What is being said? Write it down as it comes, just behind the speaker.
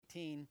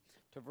18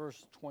 to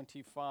verse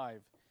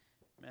 25.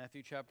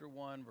 Matthew chapter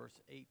 1, verse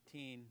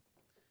 18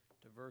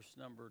 to verse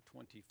number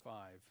 25.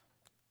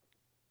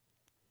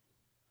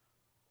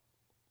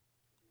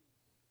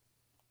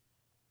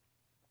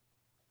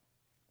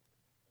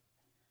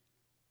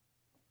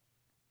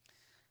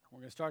 We're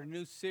going to start a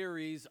new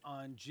series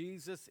on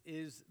Jesus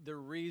is the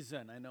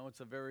Reason. I know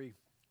it's a very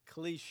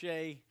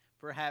cliche,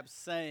 perhaps,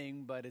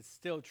 saying, but it's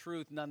still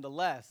truth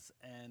nonetheless.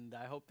 And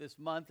I hope this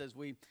month, as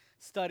we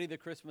study the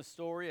Christmas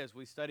story, as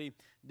we study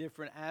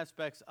different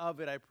aspects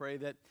of it, I pray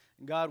that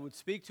God would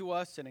speak to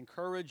us and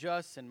encourage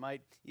us and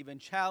might even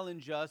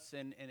challenge us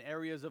in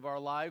areas of our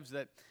lives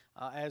that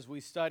as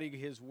we study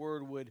His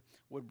Word would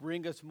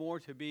bring us more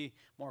to be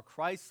more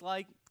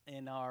Christ-like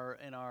in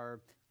our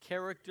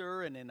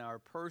character and in our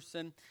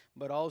person,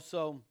 but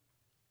also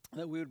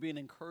that we would be an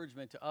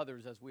encouragement to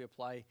others as we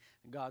apply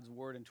God's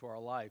Word into our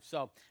life.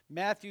 So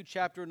Matthew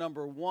chapter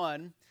number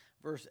 1,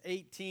 verse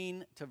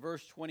 18 to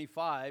verse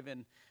 25,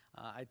 and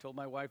I told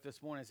my wife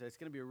this morning, I said, it's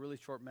going to be a really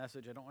short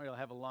message. I don't really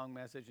have a long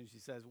message, and she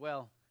says,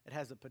 well, it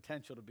has the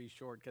potential to be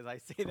short, because I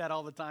say that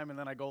all the time, and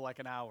then I go like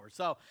an hour.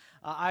 So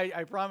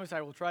I promise I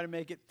will try to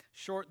make it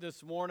short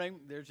this morning.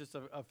 There's just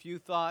a few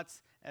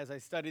thoughts as I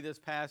study this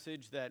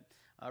passage that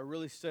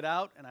really stood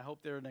out, and I hope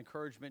they're an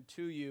encouragement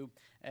to you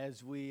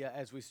as we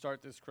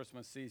start this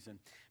Christmas season.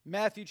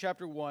 Matthew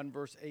chapter 1,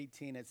 verse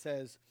 18, it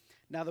says,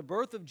 "Now the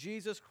birth of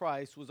Jesus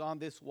Christ was on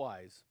this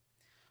wise.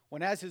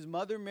 When as his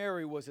mother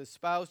Mary was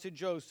espoused to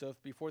Joseph,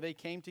 before they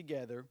came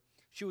together,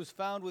 she was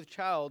found with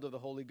child of the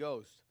Holy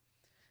Ghost.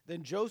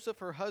 Then Joseph,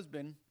 her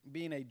husband,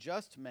 being a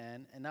just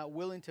man and not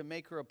willing to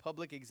make her a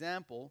public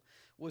example,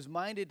 was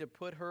minded to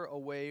put her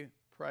away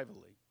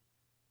privately.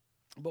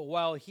 But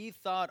while he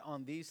thought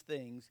on these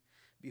things,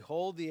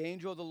 behold, the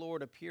angel of the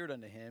Lord appeared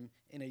unto him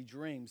in a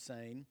dream,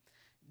 saying,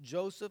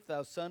 Joseph,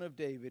 thou son of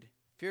David,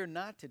 fear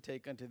not to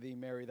take unto thee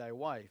Mary thy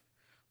wife,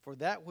 for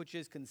that which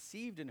is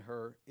conceived in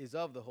her is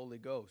of the Holy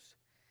Ghost.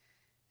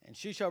 And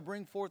she shall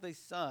bring forth a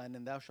son,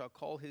 and thou shalt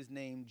call his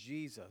name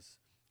Jesus,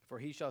 for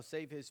he shall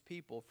save his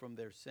people from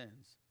their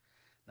sins.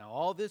 Now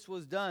all this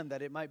was done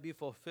that it might be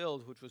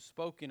fulfilled, which was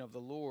spoken of the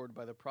Lord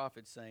by the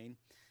prophet, saying,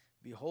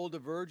 Behold, a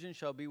virgin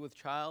shall be with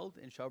child,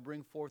 and shall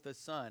bring forth a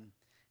son,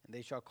 and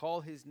they shall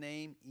call his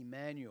name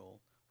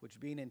Emmanuel,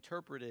 which being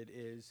interpreted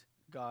is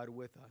God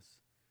with us.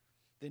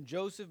 Then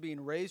Joseph,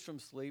 being raised from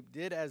sleep,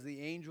 did as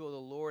the angel of the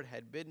Lord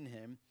had bidden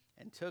him,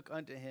 and took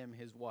unto him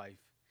his wife.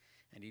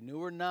 And he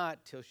knew her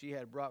not till she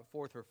had brought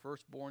forth her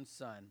firstborn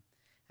son,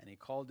 and he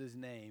called his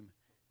name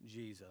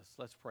Jesus."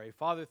 Let's pray.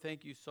 Father,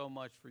 thank you so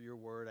much for your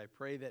word. I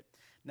pray that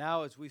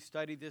now as we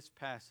study this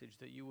passage,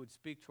 that you would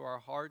speak to our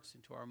hearts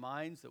and to our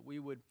minds, that we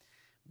would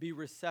be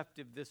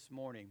receptive this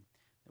morning,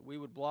 that we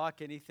would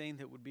block anything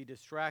that would be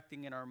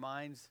distracting in our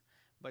minds,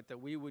 but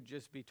that we would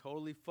just be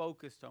totally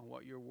focused on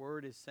what your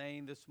word is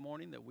saying this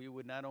morning, that we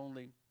would not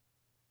only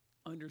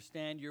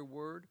understand your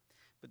word,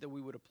 but that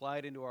we would apply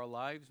it into our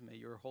lives. May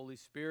your Holy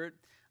Spirit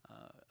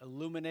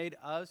illuminate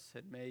us,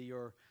 and may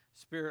your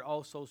Spirit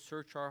also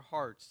search our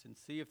hearts and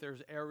see if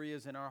there's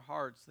areas in our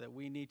hearts that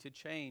we need to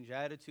change,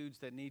 attitudes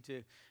that need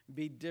to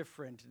be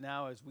different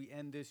now as we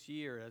end this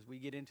year, as we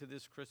get into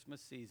this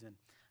Christmas season.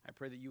 I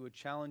pray that you would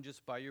challenge us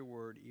by your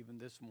word even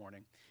this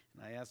morning.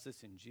 And I ask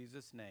this in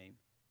Jesus' name,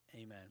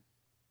 amen.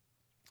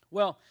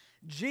 Well,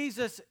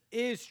 Jesus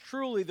is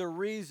truly the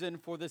reason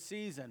for the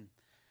season.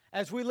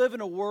 As we live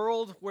in a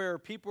world where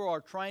people are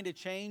trying to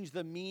change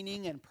the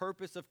meaning and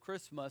purpose of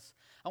Christmas,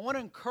 I want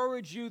to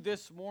encourage you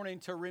this morning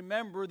to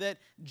remember that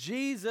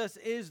Jesus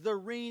is the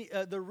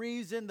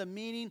reason, the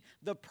meaning,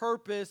 the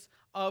purpose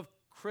of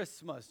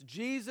Christmas.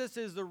 Jesus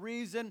is the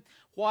reason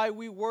why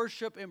we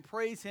worship and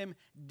praise Him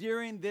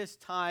during this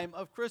time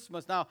of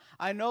Christmas. Now,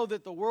 I know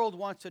that the world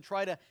wants to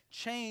try to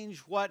change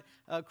what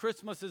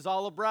Christmas is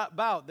all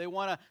about. They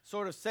want to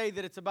sort of say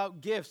that it's about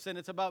gifts and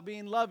it's about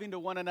being loving to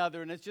one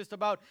another and it's just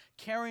about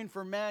caring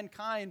for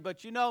mankind.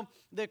 But you know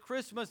that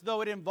Christmas, though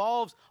it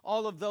involves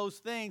all of those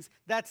things,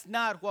 that's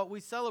not what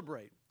we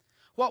celebrate.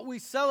 What we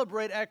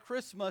celebrate at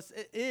Christmas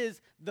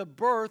is the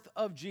birth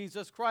of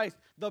Jesus Christ,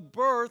 the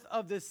birth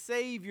of the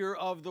Savior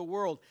of the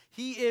world.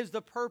 He is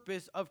the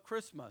purpose of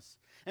Christmas.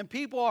 And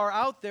people are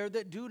out there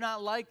that do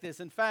not like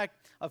this. In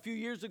fact, a few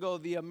years ago,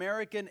 the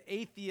American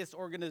Atheist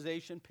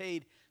Organization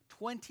paid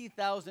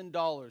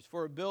 $20,000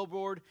 for a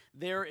billboard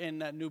there in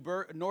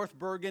North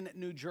Bergen,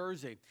 New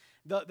Jersey.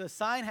 The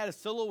sign had a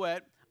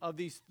silhouette of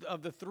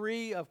the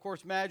three, of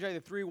course, Magi, the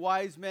three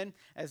wise men,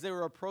 as they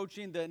were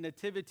approaching the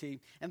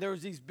nativity. And there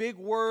was these big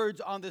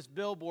words on this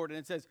billboard, and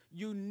it says,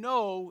 "You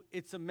know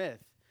it's a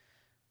myth.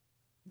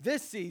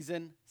 This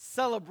season,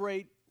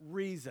 celebrate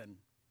reason."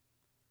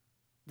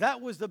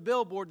 That was the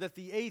billboard that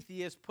the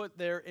atheists put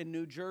there in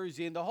New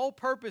Jersey. And the whole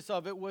purpose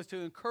of it was to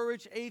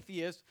encourage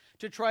atheists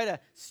to try to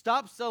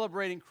stop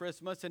celebrating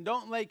Christmas and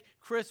don't make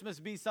Christmas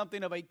be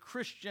something of a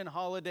Christian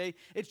holiday.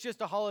 It's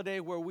just a holiday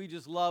where we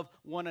just love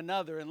one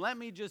another. And let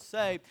me just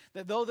say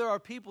that though there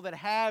are people that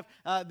have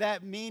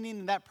that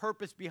meaning and that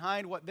purpose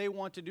behind what they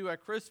want to do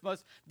at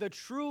Christmas, the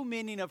true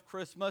meaning of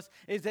Christmas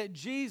is that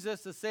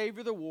Jesus, the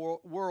Savior of the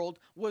world,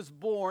 was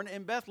born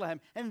in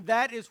Bethlehem. And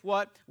that is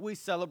what we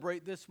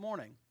celebrate this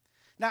morning.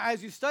 Now,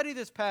 as you study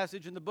this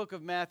passage in the book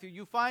of Matthew,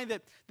 you find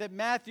that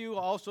Matthew,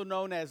 also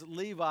known as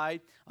Levi,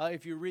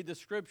 if you read the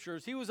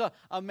scriptures, he was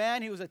a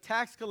man, he was a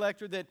tax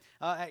collector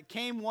that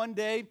came one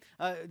day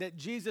that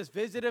Jesus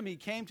visited him. He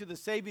came to the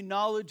saving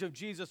knowledge of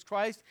Jesus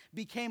Christ,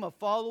 became a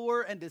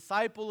follower and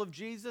disciple of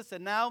Jesus,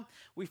 and now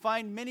we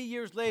find many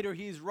years later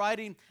he's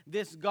writing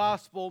this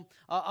gospel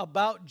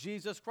about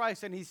Jesus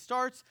Christ, and he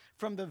starts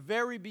from the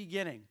very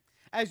beginning.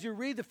 As you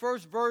read the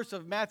first verse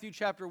of Matthew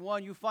chapter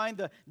 1, you find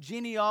the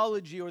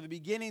genealogy or the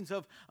beginnings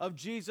of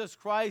Jesus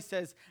Christ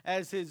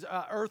as his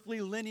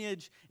earthly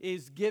lineage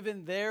is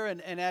given there.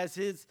 And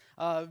as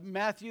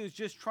Matthew is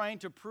just trying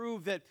to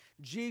prove that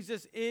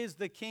Jesus is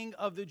the King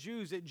of the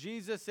Jews, that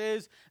Jesus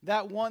is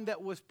that one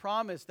that was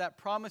promised, that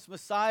promised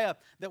Messiah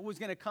that was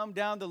going to come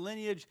down the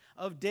lineage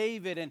of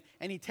David.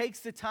 And he takes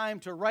the time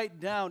to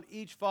write down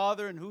each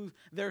father and who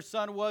their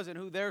son was and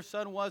who their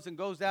son was, and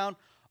goes down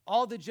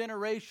all the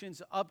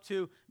generations up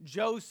to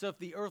Joseph,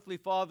 the earthly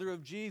father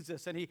of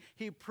Jesus. And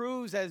he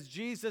proves as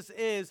Jesus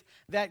is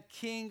that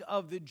King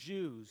of the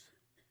Jews.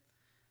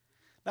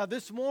 Now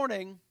this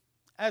morning,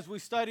 as we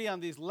study on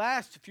these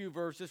last few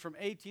verses from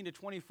 18 to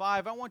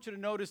 25, I want you to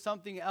notice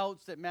something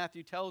else that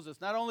Matthew tells us.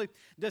 Not only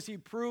does he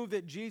prove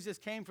that Jesus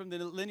came from the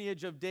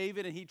lineage of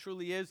David and he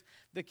truly is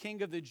the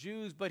King of the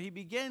Jews, but he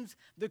begins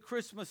the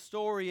Christmas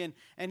story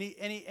and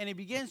he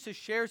begins to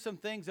share some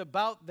things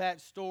about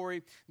that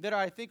story that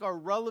I think are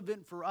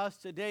relevant for us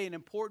today and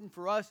important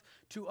for us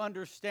to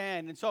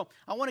understand. And so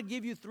I want to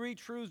give you three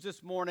truths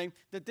this morning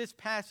that this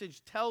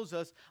passage tells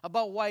us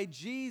about why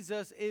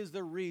Jesus is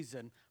the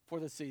reason for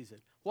the season.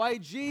 Why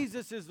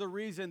Jesus is the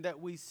reason that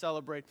we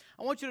celebrate.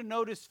 I want you to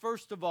notice,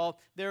 first of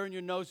all, there in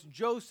your notes,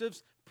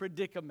 Joseph's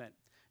predicament.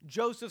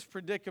 Joseph's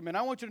predicament.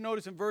 I want you to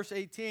notice in verse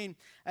 18,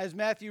 as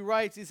Matthew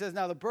writes, he says,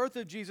 "Now the birth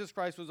of Jesus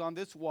Christ was on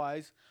this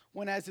wise,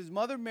 when as his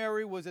mother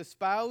Mary was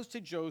espoused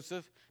to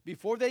Joseph,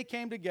 before they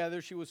came together,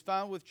 she was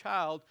found with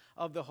child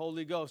of the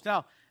Holy Ghost."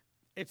 Now,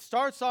 it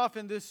starts off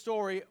in this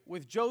story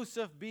with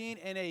Joseph being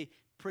in a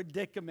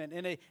predicament,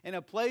 in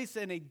a place,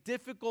 in a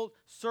difficult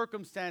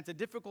circumstance, a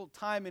difficult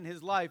time in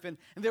his life. And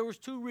there was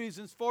two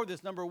reasons for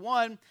this. Number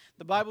one,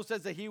 the Bible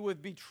says that he was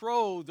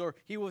betrothed or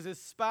he was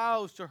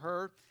espoused to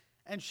her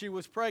and she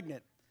was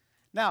pregnant.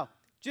 Now,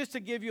 just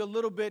to give you a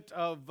little bit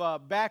of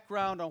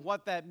background on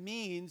what that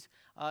means,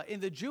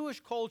 in the Jewish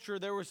culture,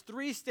 there was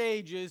three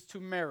stages to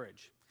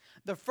marriage.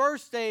 The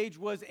first stage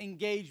was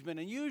engagement,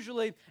 and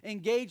usually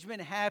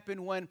engagement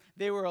happened when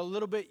they were a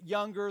little bit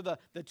younger.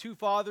 The two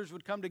fathers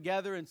would come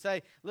together and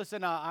say,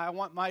 "Listen, I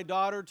want my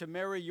daughter to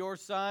marry your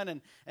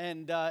son,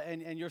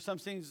 and your son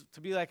seems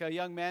to be like a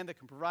young man that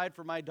can provide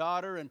for my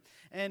daughter."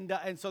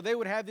 And so they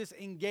would have this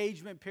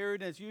engagement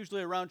period, and it's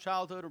usually around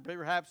childhood or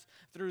perhaps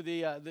through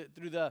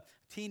the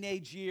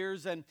teenage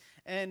years. And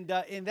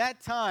in that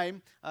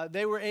time,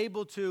 they were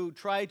able to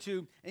try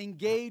to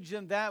engage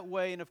in that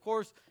way. And of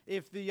course,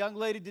 if the young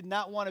lady did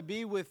not want to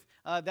be with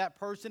that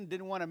person,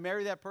 didn't want to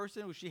marry that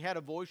person, if she had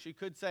a voice, she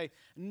could say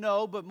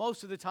no, but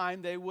most of the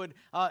time they would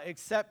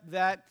accept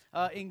that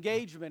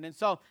engagement. And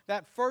so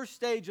that first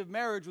stage of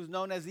marriage was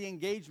known as the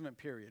engagement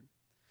period.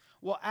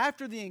 Well,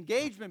 after the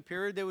engagement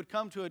period, they would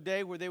come to a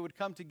day where they would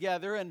come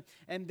together, and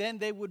then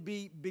they would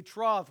be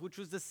betrothed, which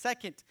was the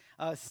second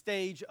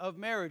stage of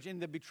marriage. In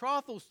the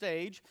betrothal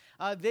stage,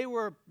 they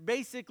were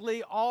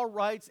basically all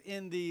rights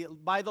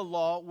by the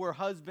law were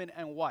husband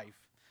and wife.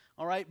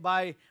 All right,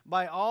 by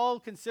all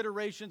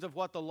considerations of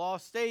what the law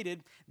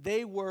stated,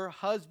 they were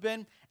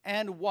husband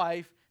and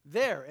wife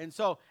there. And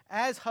so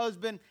as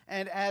husband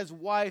and as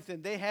wife,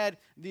 and they had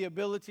the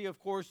ability, of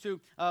course,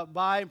 to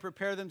buy and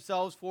prepare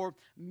themselves for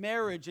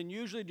marriage. And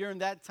usually during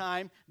that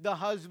time, the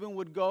husband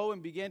would go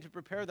and begin to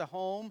prepare the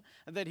home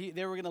that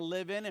they were going to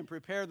live in, and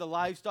prepare the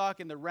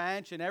livestock and the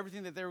ranch and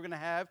everything that they were going to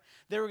have.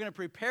 They were going to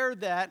prepare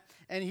that,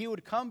 and he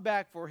would come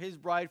back for his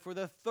bride for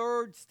the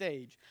third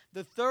stage.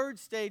 The third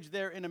stage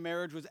there in a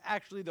marriage was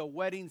actually the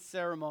wedding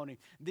ceremony,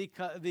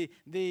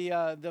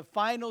 the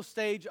final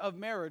stage of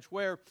marriage,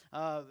 where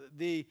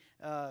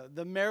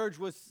the marriage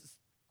was,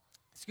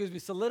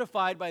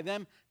 solidified by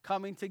them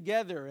coming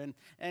together.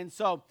 And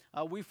so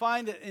we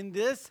find that in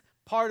this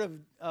part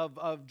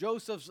of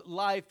Joseph's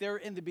life, they're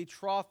in the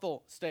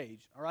betrothal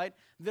stage, all right?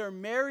 They're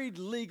married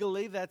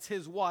legally, that's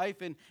his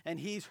wife, and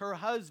he's her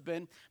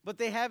husband, but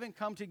they haven't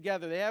come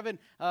together. They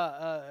haven't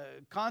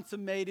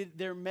consummated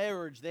their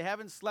marriage. They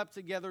haven't slept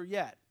together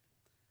yet.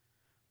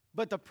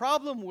 But the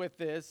problem with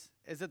this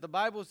is that the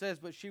Bible says,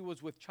 but she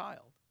was with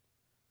child.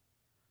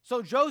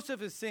 So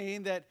Joseph is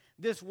seeing that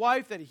this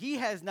wife that he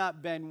has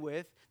not been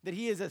with, that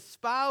he is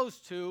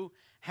espoused to,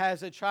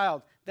 has a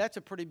child. That's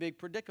a pretty big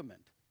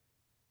predicament.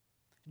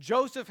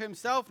 Joseph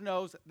himself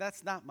knows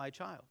that's not my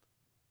child.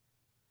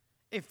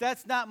 If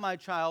that's not my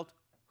child,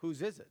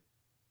 whose is it?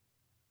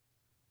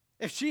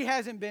 If she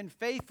hasn't been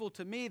faithful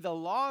to me, the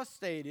law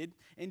stated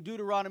in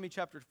Deuteronomy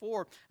chapter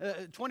 24,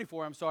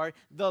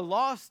 the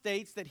law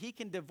states that he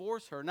can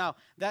divorce her. Now,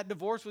 that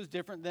divorce was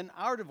different than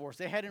our divorce.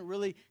 They hadn't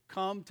really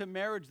come to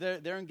marriage.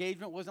 Their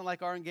engagement wasn't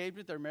like our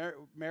engagement. Their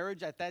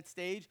marriage at that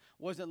stage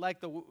wasn't like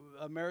the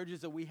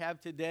marriages that we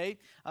have today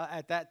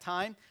at that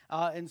time.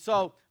 And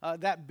so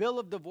that bill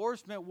of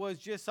divorcement was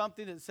just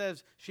something that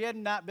says she had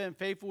not been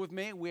faithful with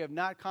me. We have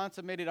not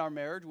consummated our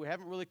marriage. We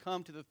haven't really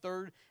come to the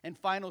third and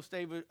final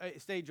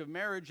stage of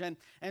marriage,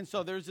 and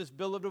so there's this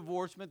bill of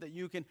divorcement that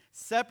you can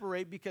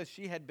separate because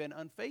she had been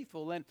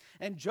unfaithful.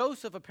 And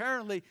Joseph,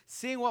 apparently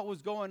seeing what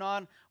was going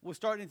on, was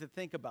starting to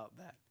think about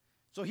that.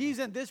 So he's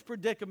in this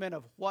predicament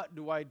of, what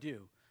do I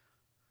do?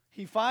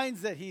 He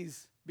finds that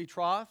he's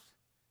betrothed,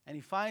 and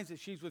he finds that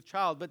she's with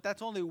child, but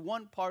that's only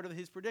one part of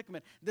his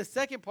predicament. The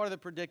second part of the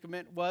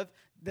predicament was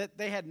that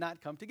they had not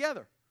come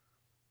together.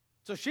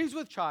 So she's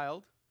with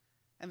child,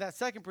 and that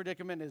second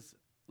predicament is,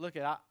 look,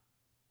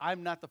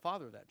 I'm not the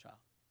father of that child.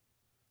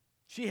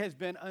 She has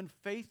been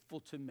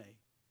unfaithful to me.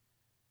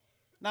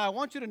 Now, I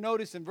want you to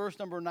notice in verse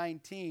number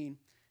 19,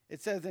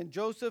 it says, and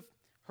Joseph,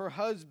 her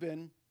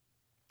husband,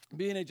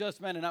 being a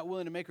just man and not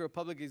willing to make her a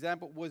public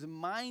example, was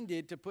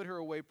minded to put her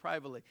away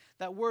privately.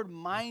 That word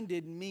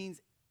minded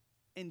means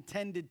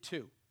intended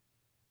to.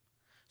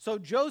 So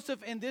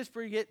Joseph, in this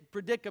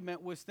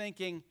predicament, was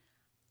thinking,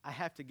 I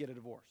have to get a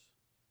divorce.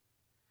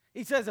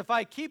 He says, if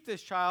I keep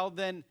this child,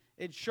 then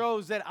it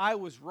shows that I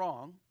was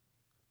wrong,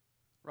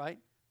 right?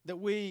 That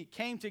we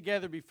came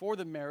together before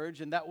the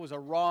marriage, and that was a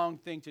wrong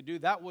thing to do.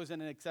 That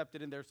wasn't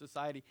accepted in their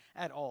society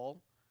at all.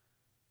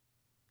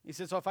 He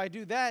says, so if I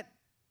do that,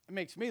 it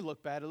makes me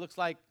look bad. It looks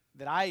like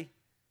that I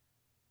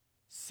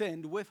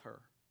sinned with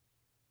her.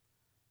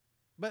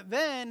 But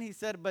then, he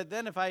said,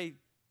 if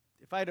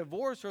I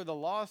divorce her, the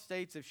law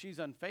states if she's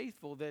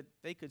unfaithful that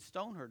they could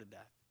stone her to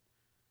death.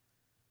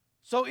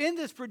 So in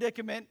this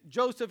predicament,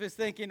 Joseph is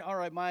thinking, all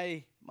right,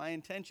 my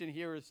intention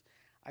here is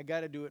I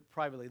got to do it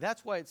privately.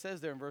 That's why it says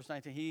there in verse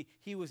 19,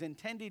 he was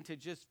intending to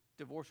just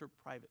divorce her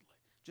privately,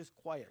 just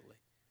quietly.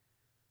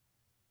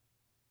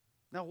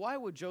 Now, why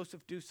would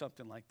Joseph do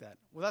something like that?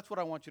 Well, that's what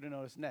I want you to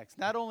notice next.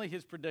 Not only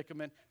his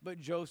predicament, but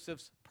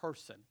Joseph's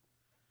person.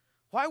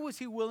 Why was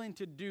he willing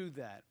to do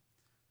that?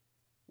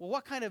 Well,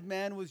 what kind of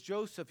man was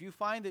Joseph? You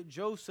find that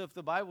Joseph,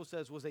 the Bible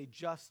says, was a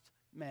just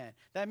man.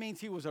 That means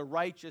he was a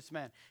righteous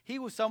man. He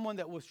was someone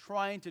that was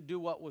trying to do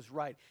what was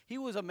right. He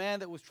was a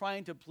man that was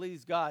trying to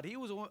please God. He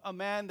was a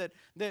man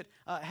that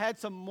had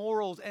some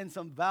morals and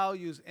some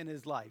values in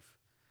his life.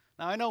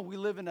 Now, I know we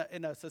live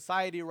in a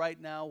society right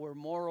now where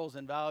morals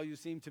and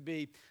values seem to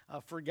be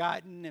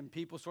forgotten, and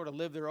people sort of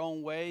live their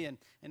own way. And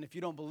if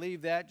you don't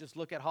believe that, just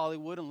look at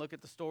Hollywood and look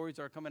at the stories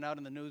that are coming out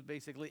in the news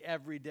basically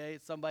every day.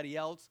 It's somebody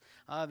else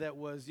that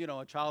was,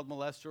 a child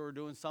molester or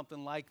doing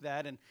something like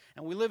that. And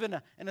we live in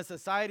a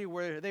society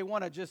where they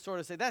want to just sort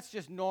of say, that's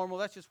just normal,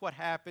 that's just what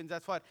happens,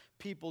 that's what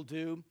people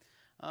do.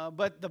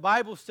 But the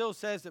Bible still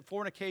says that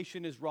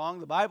fornication is wrong.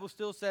 The Bible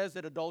still says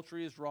that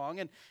adultery is wrong.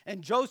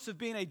 And Joseph,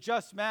 being a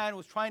just man,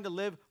 was trying to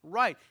live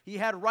right. He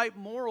had right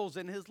morals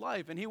in his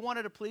life, and he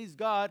wanted to please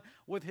God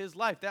with his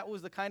life. That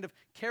was the kind of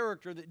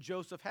character that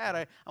Joseph had.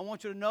 I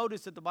want you to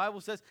notice that the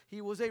Bible says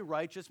he was a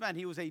righteous man.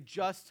 He was a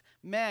just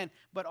man,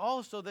 but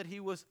also that he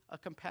was a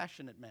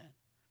compassionate man.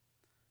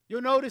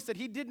 You'll notice that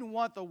he didn't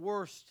want the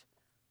worst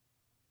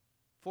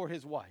for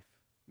his wife,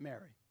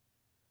 Mary.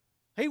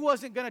 He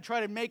wasn't going to try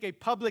to make a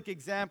public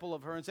example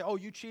of her and say, oh,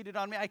 you cheated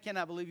on me? I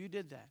cannot believe you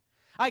did that.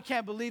 I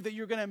can't believe that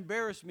you're going to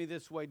embarrass me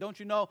this way. Don't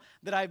you know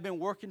that I've been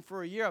working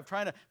for a year? I'm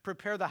trying to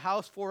prepare the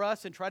house for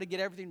us and try to get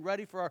everything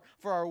ready for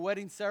our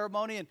wedding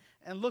ceremony.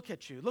 And look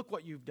at you. Look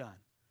what you've done.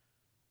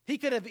 He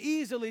could have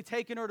easily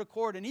taken her to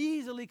court and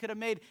easily could have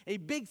made a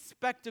big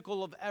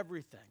spectacle of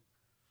everything.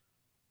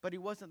 But he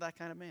wasn't that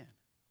kind of man.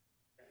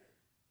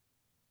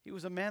 He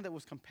was a man that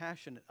was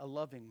compassionate, a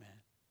loving man.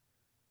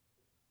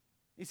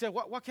 He said,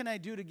 what can I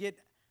do to get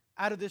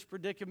out of this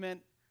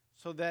predicament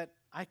so that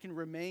I can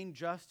remain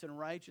just and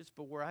righteous,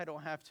 but where I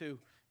don't have to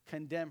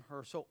condemn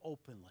her so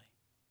openly?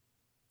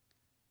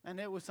 And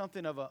it was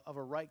something of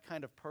a right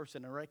kind of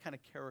person, a right kind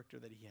of character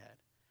that he had.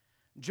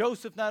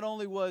 Joseph not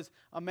only was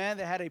a man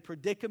that had a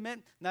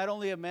predicament, not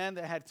only a man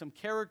that had some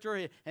character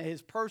and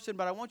his person,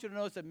 but I want you to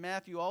notice that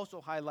Matthew also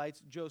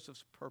highlights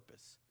Joseph's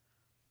purpose.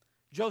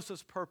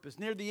 Joseph's purpose.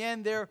 Near the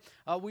end there,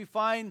 we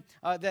find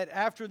that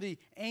after the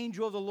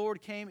angel of the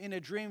Lord came in a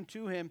dream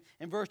to him,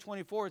 in verse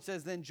 24 it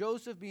says, then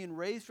Joseph, being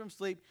raised from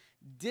sleep,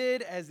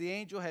 did as the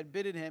angel had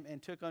bidden him and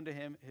took unto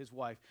him his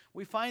wife.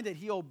 We find that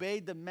he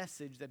obeyed the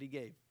message that he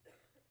gave.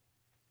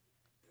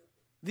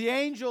 The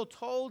angel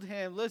told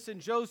him, listen,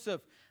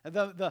 Joseph,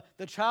 the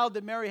child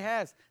that Mary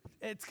has,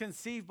 it's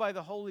conceived by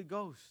the Holy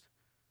Ghost.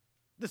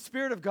 The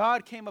Spirit of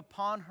God came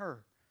upon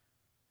her.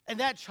 And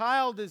that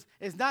child is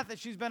not that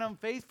she's been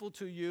unfaithful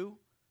to you.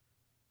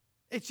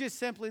 It's just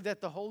simply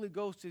that the Holy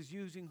Ghost is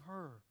using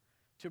her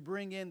to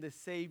bring in the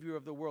Savior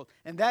of the world.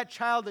 And that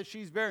child that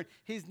she's bearing,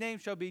 his name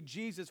shall be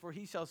Jesus, for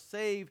he shall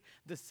save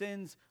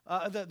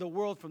the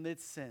world from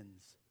its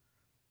sins.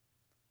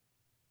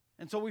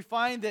 And so we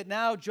find that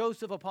now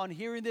Joseph, upon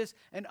hearing this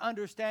and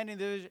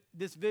understanding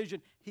this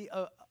vision, he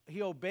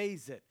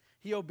obeys it.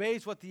 He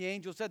obeys what the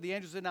angel said. The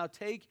angel said, now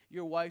take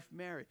your wife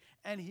Mary.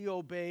 And he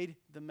obeyed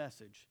the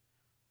message.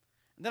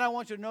 And then I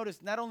want you to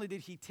notice, not only did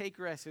he take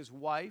her as his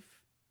wife,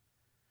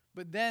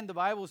 but then the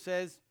Bible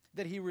says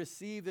that he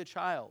received the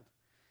child.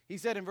 He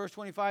said in verse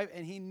 25,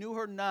 and he knew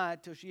her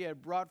not till she had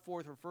brought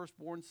forth her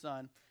firstborn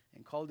son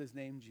and called his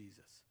name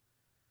Jesus.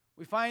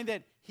 We find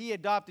that he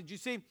adopted. You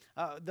see,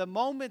 the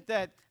moment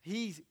that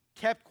he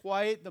kept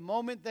quiet, the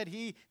moment that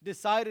he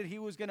decided he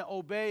was going to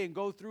obey and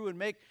go through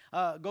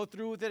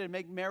with it and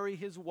make Mary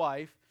his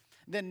wife,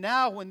 then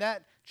now when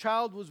that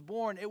child was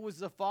born, it was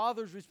the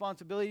father's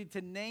responsibility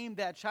to name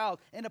that child.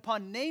 And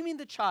upon naming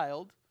the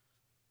child,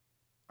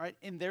 right,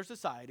 in their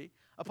society,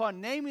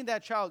 upon naming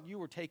that child, you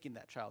were taking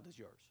that child as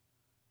yours.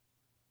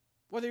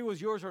 Whether it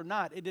was yours or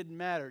not, it didn't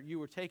matter.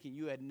 You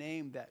had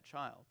named that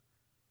child.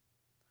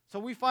 So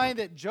we find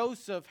that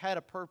Joseph had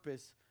a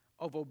purpose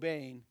of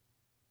obeying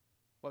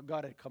what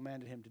God had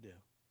commanded him to do.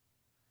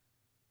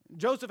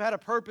 Joseph had a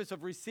purpose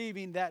of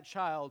receiving that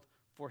child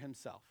for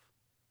himself.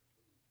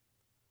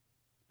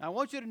 Now I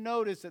want you to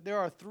notice that there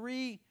are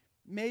three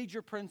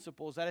major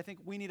principles that I think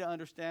we need to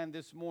understand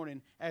this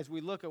morning as we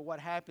look at what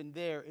happened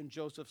there in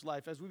Joseph's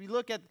life. As we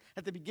look at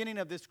the beginning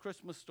of this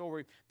Christmas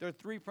story, there are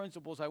three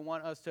principles I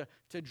want us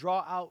to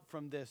draw out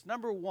from this.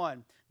 Number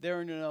one,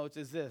 there in your notes,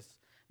 is this: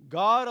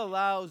 God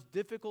allows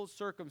difficult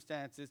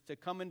circumstances to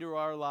come into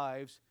our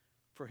lives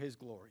for his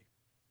glory.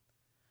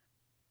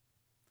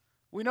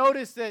 We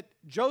notice that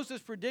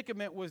Joseph's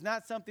predicament was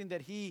not something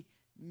that he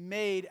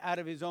made out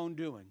of his own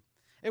doing.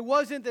 It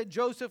wasn't that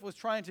Joseph was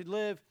trying to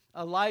live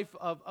a life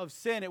of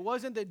sin. It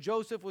wasn't that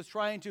Joseph was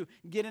trying to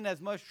get in as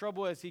much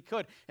trouble as he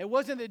could. It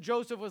wasn't that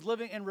Joseph was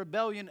living in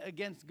rebellion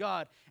against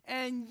God.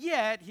 And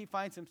yet, he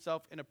finds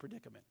himself in a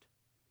predicament.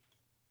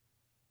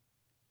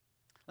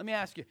 Let me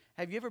ask you,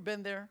 have you ever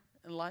been there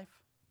in life?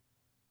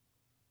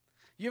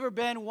 You ever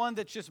been one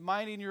that's just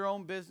minding your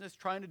own business,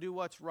 trying to do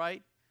what's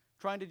right,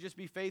 trying to just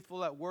be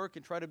faithful at work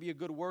and try to be a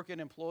good working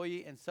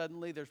employee, and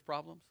suddenly there's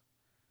problems?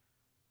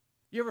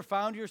 You ever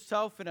found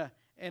yourself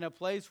in a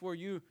place where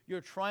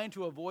you're trying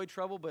to avoid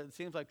trouble, but it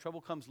seems like trouble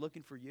comes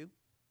looking for you?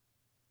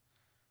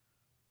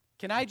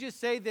 Can I just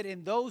say that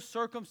in those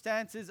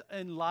circumstances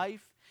in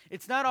life,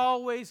 it's not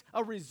always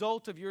a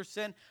result of your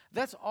sin.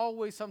 That's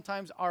always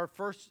sometimes our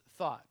first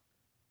thought.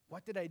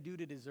 What did I do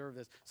to deserve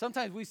this?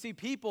 Sometimes we see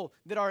people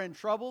that are in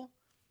trouble,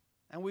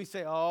 and we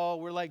say, oh,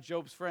 we're like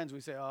Job's friends. We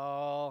say,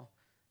 oh,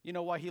 you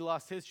know why he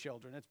lost his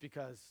children? It's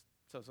because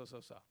so.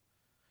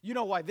 You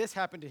know why this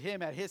happened to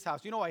him at his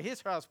house? You know why his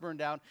house burned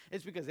down?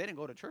 It's because they didn't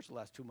go to church the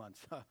last 2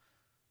 months.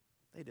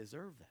 They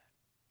deserve that.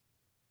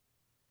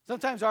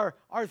 Sometimes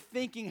our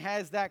thinking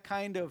has that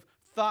kind of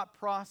thought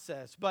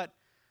process, but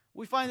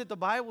we find that the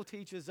Bible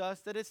teaches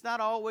us that it's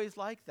not always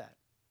like that.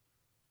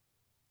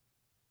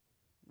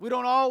 We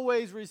don't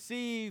always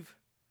receive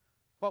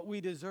what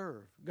we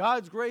deserve.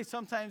 God's grace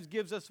sometimes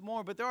gives us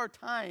more, but there are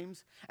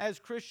times as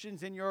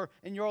Christians in your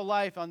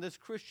life on this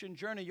Christian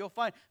journey, you'll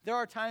find there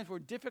are times where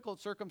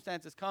difficult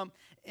circumstances come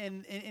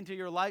into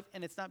your life,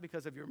 and it's not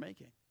because of your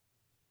making.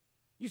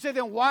 You say,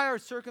 then why are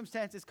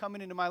circumstances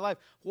coming into my life?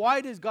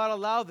 Why does God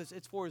allow this?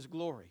 It's for his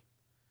glory.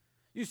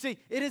 You see,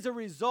 it is a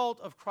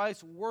result of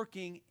Christ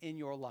working in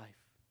your life.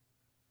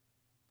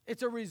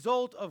 It's a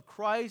result of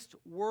Christ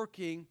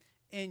working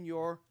in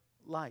your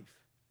life.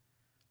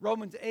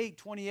 Romans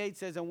 8:28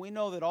 says, and we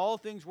know that all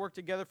things work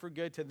together for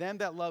good to them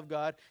that love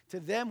God,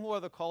 to them who are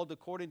the called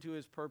according to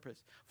his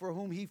purpose. For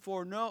whom he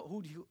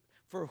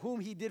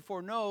did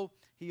foreknow,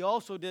 he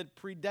also did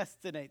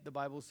predestinate, the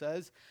Bible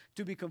says,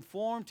 to be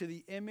conformed to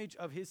the image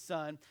of his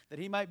Son, that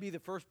he might be the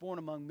firstborn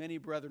among many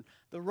brethren.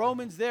 The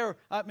Romans there,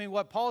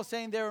 what Paul is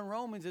saying there in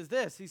Romans is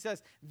this. He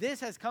says, this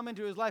has come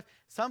into his life.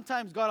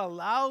 Sometimes God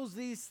allows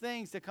these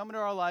things to come into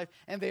our life,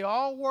 and they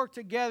all work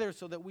together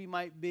so that we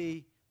might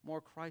be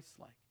more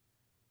Christ-like.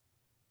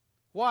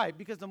 Why?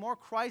 Because the more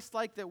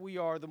Christ-like that we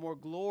are, the more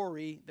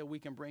glory that we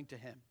can bring to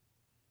him.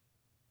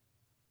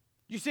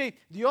 You see,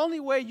 the only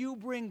way you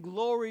bring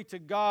glory to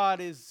God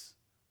is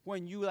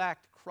when you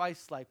act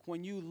Christ-like,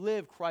 when you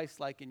live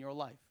Christ-like in your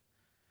life.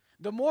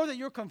 The more that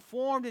you're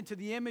conformed into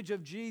the image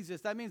of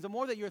Jesus, that means the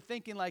more that you're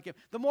thinking like him,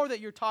 the more that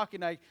you're talking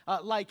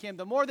like him,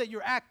 the more that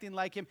you're acting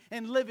like him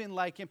and living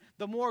like him,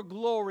 the more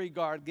glory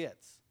God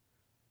gets.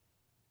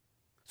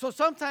 So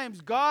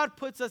sometimes God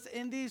puts us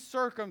in these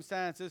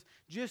circumstances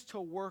just to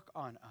work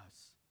on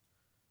us,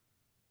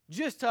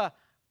 just to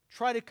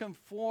try to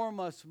conform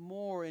us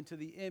more into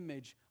the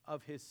image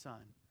of his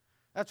Son.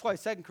 That's why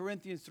 2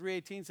 Corinthians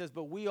 3:18 says,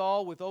 but we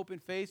all with open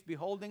face,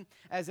 beholding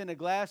as in a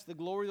glass the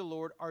glory of the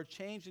Lord, are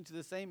changed into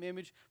the same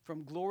image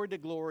from glory to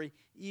glory,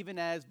 even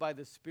as by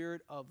the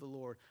Spirit of the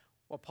Lord.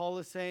 What Paul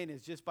is saying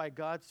is just by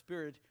God's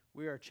Spirit,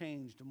 we are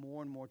changed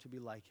more and more to be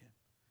like him.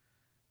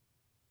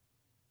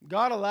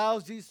 God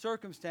allows these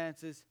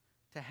circumstances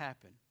to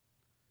happen.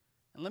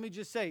 And let me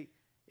just say,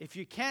 if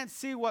you can't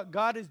see what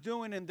God is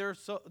doing in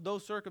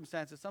those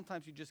circumstances,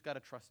 sometimes you just got to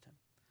trust him.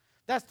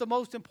 That's the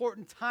most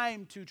important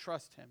time to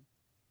trust him.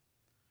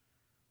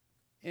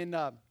 In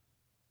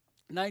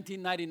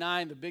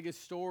 1999, the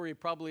biggest story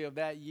probably of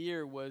that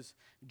year was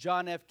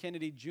John F.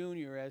 Kennedy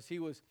Jr. as he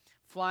was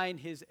flying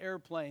his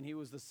airplane. He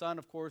was the son,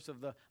 of course, of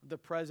the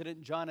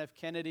president, John F.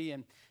 Kennedy,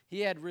 and he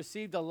had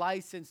received a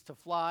license to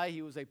fly.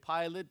 He was a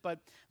pilot, but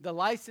the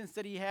license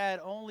that he had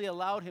only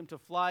allowed him to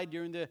fly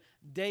during the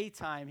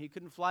daytime. He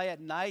couldn't fly at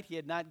night. He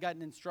had not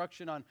gotten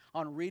instruction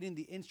on reading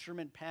the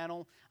instrument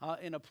panel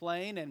in a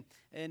plane, and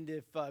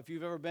if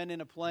you've ever been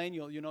in a plane,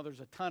 you know there's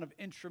a ton of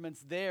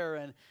instruments there,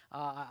 and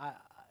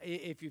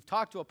if you've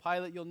talked to a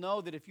pilot, you'll know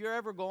that if you're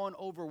ever going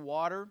over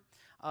water,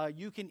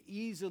 you can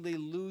easily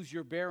lose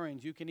your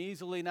bearings. You can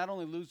easily not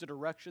only lose the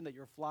direction that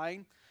you're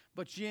flying,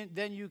 but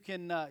then you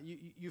can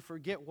you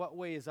forget what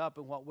way is up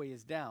and what way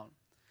is down.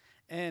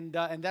 And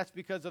that's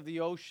because of the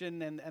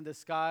ocean and the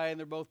sky, and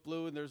they're both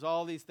blue, and there's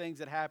all these things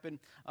that happen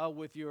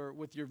with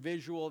your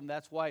visual, and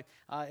that's why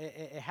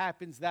it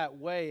happens that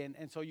way.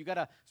 And so you got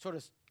to sort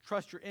of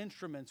trust your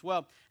instruments.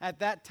 Well, at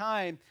that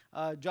time,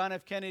 John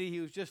F. Kennedy, he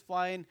was just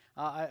flying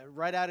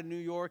right out of New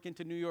York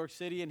into New York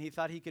City, and he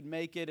thought he could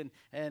make it,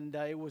 and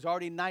it was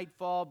already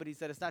nightfall, but he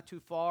said, it's not too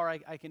far,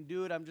 I can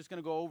do it, I'm just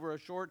going to go over a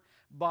short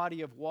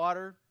body of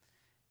water.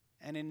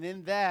 And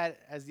in that,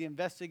 as the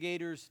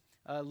investigators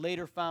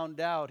later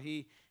found out,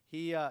 he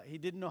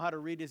didn't know how to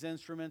read his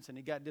instruments, and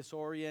he got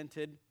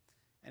disoriented,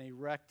 and he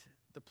wrecked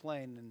the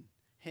plane, and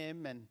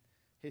him and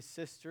his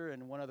sister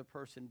and one other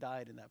person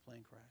died in that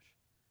plane crash.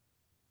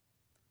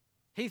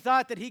 He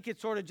thought that he could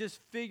sort of just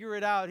figure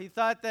it out. He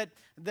thought that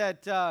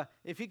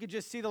if he could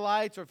just see the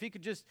lights, or if he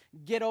could just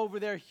get over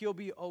there, he'll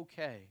be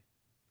okay.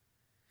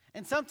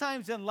 And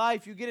sometimes in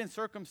life, you get in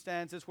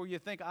circumstances where you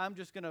think,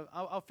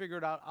 I'll figure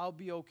it out, I'll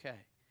be okay.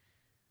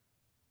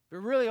 But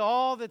really,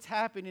 all that's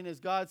happening is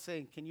God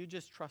saying, can you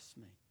just trust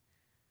me?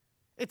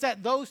 It's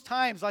at those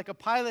times, like a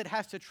pilot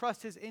has to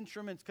trust his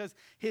instruments, because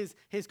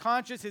his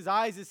conscience, his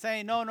eyes is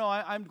saying, no,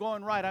 I'm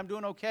going right, I'm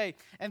doing okay.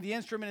 And the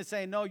instrument is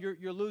saying, no,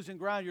 you're losing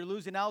ground, you're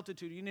losing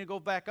altitude, you need to go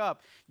back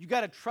up. You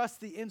got to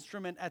trust the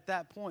instrument at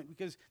that point,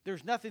 because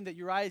there's nothing that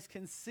your eyes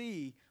can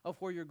see of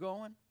where you're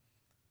going.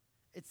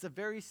 It's the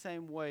very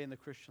same way in the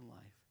Christian life.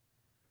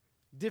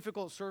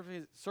 Difficult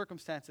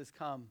circumstances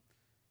come,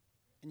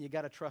 and you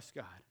got to trust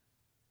God.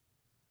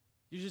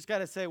 You just got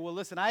to say, well,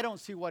 listen, I don't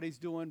see what he's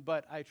doing,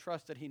 but I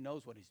trust that he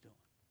knows what he's doing.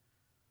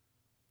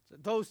 So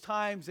those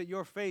times that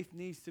your faith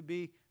needs to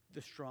be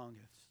the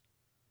strongest.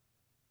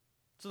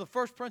 So the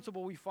first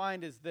principle we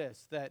find is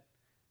this, that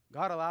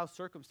God allows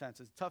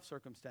circumstances, tough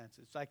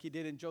circumstances, like he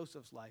did in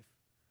Joseph's life,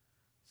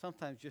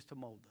 sometimes just to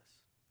mold us.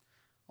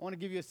 I want to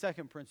give you a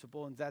second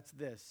principle, and that's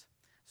this.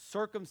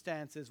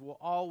 Circumstances will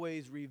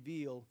always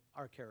reveal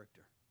our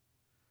character.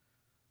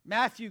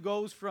 Matthew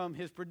goes from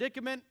his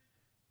predicament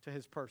to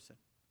his person.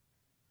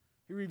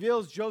 He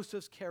reveals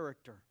Joseph's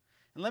character.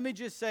 And let me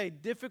just say,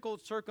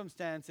 difficult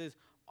circumstances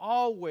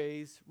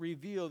always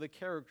reveal the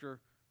character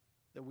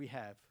that we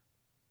have.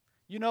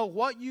 You know,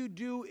 what you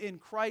do in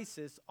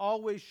crisis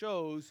always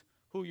shows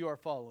who you are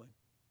following.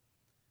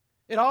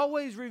 It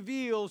always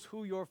reveals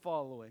who you're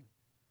following.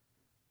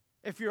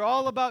 If you're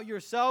all about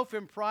yourself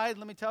and pride,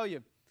 let me tell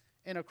you,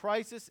 in a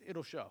crisis,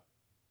 it'll show.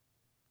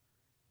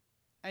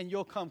 And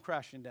you'll come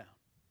crashing down.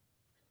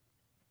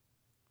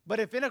 But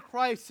if in a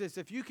crisis,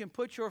 if you can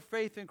put your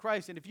faith in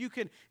Christ, and if you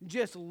can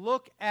just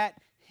look at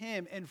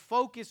him and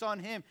focus on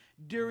him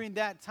during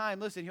that time,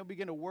 listen, he'll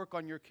begin to work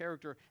on your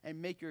character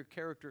and make your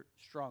character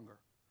stronger.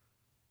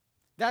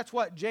 That's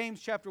what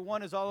James chapter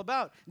 1 is all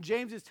about.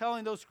 James is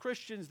telling those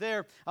Christians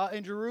there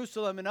in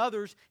Jerusalem and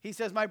others, he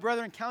says, my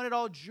brethren, count it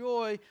all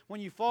joy when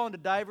you fall into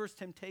diverse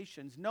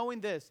temptations,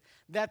 knowing this,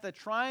 that the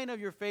trying of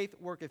your faith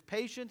worketh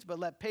patience, but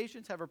let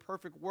patience have a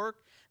perfect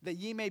work, that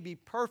ye may be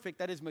perfect,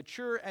 that is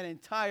mature and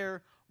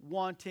entire,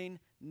 wanting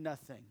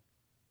nothing.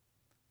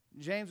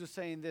 James was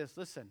saying this,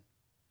 listen,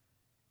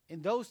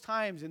 in those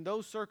times, in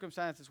those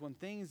circumstances, when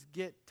things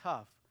get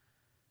tough,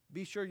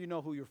 be sure you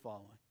know who you're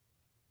following.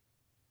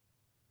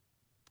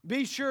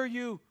 Be sure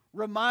you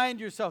remind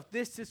yourself,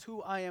 this is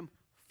who I am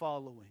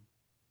following.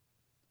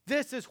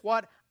 This is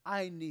what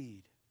I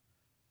need.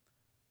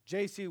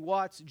 J.C.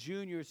 Watts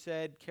Jr.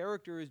 said,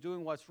 character is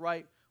doing what's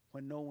right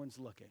when no one's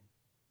looking.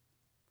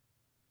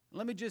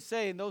 Let me just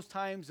say, in those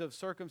times of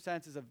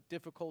circumstances of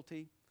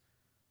difficulty,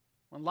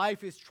 when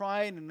life is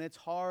trying and it's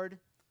hard,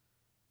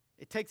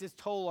 it takes its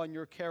toll on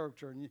your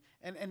character.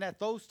 And at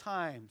those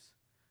times,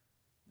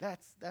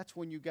 that's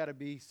when you got to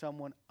be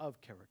someone of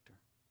character.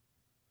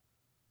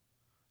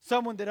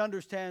 Someone that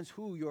understands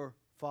who you're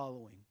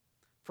following.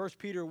 1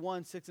 Peter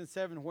 1, 6 and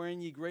 7,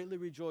 wherein ye greatly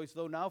rejoice,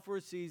 though now for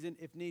a season,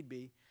 if need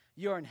be,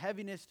 ye are in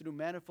heaviness through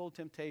manifold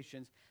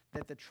temptations,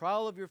 that the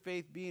trial of your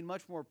faith being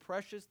much more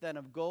precious than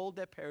of gold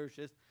that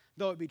perisheth,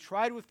 though it be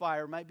tried with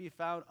fire, might be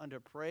found unto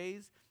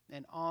praise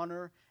and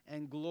honor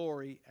and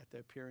glory at the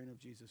appearing of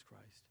Jesus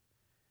Christ.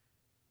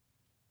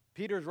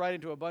 Peter is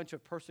writing to a bunch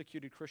of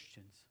persecuted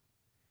Christians.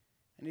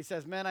 And he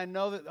says, man, I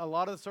know that a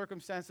lot of the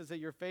circumstances that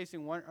you're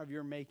facing weren't of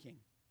your making.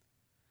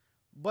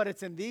 But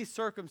it's in these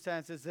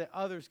circumstances that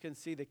others can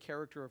see the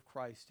character of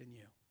Christ in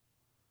you.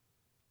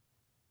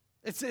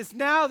 It's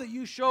now that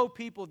you show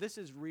people this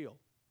is real.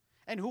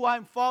 And who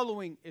I'm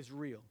following is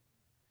real.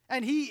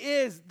 And He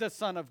is the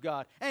Son of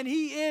God. And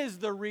He is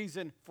the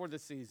reason for the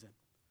season.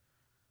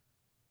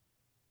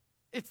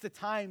 It's the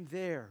time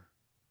there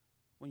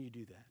when you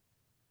do that.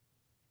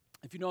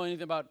 If you know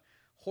anything about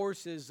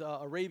horses,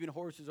 Arabian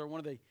horses are one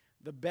of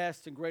the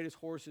best and greatest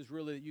horses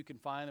really that you can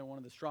find. They're one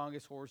of the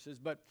strongest horses.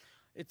 But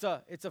it's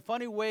a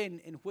funny way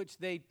in which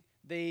they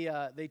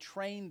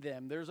train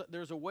them.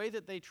 There's a way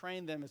that they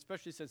train them,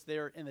 especially since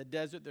they're in the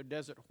desert. They're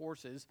desert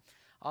horses,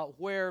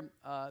 where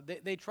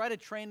they try to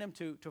train them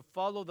to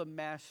follow the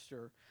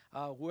master,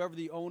 whoever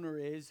the owner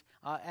is,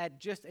 at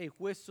just a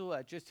whistle,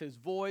 at just his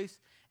voice,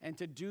 and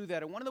to do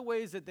that. And one of the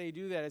ways that they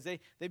do that is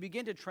they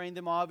begin to train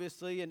them,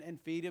 obviously, and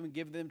feed them and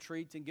give them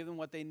treats and give them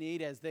what they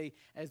need as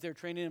they're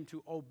training them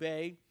to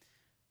obey.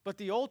 But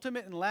the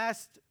ultimate and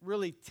last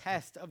really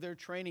test of their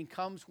training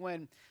comes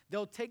when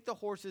they'll take the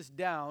horses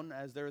down,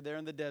 as they're there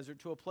in the desert,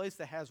 to a place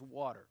that has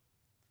water.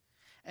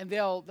 And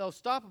they'll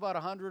stop about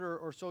 100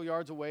 or so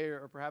yards away,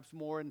 or perhaps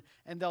more, and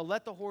they'll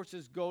let the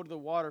horses go to the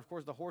water. Of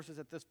course, the horses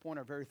at this point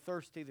are very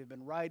thirsty. They've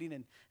been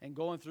riding and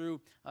going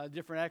through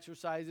different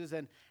exercises,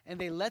 and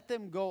they let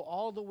them go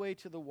all the way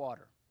to the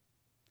water.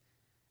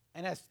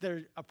 And as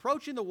they're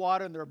approaching the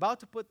water and they're about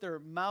to put their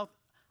mouth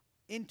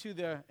into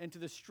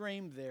the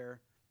stream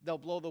there, they'll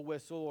blow the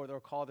whistle or they'll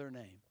call their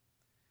name.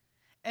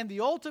 And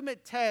the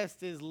ultimate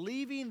test is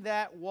leaving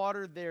that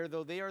water there,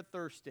 though they are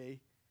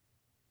thirsty,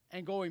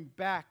 and going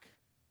back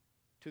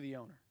to the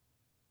owner.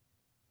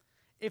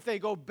 If they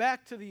go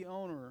back to the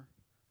owner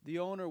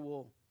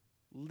will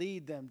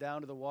lead them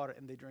down to the water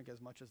and they drink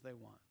as much as they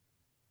want.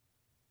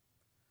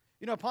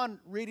 You know, upon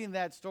reading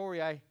that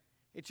story,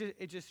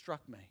 it just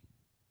struck me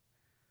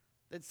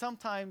that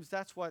sometimes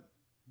that's what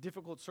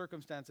difficult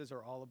circumstances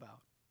are all about.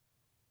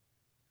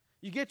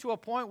 You get to a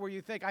point where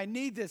you think, I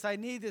need this, I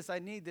need this, I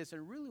need this.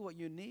 And really what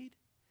you need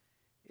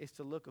is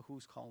to look at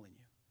who's calling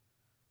you.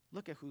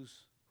 Look at who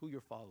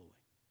you're following.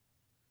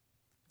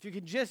 If you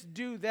can just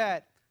do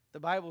that,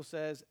 the Bible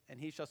says, and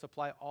He shall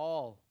supply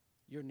all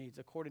your needs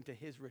according to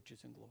His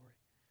riches and glory.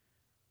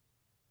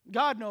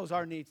 God knows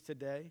our needs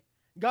today.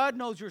 God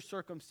knows your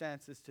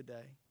circumstances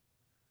today.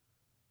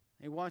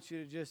 He wants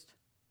you to just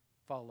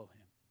follow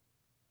Him.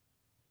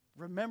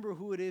 Remember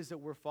who it is that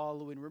we're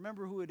following.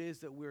 Remember who it is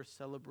that we're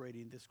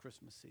celebrating this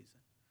Christmas season.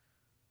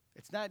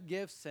 It's not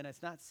gifts and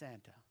it's not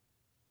Santa.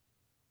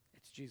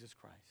 It's Jesus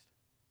Christ.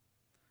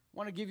 I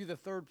want to give you the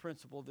third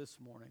principle this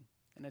morning,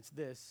 and it's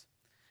this.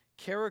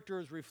 Character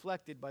is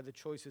reflected by the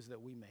choices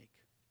that we make.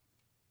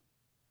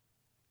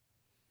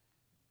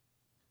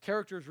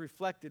 Character is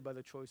reflected by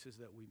the choices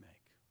that we make.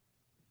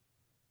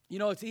 You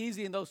know, it's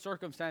easy in those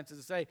circumstances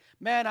to say,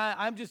 man,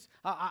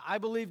 I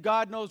believe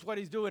God knows what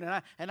He's doing,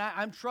 and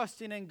I'm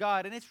trusting in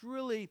God. And it's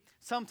really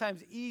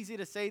sometimes easy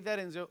to say that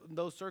in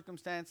those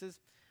circumstances,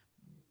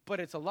 but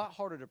it's a lot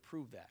harder to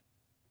prove that.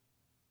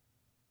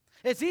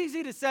 It's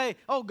easy to say,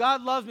 oh,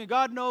 God loves me.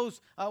 God knows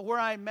where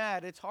I'm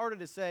at. It's harder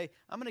to say,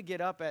 I'm going to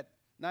get up at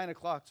 9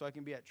 o'clock so I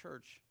can be at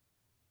church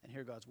and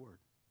hear God's word.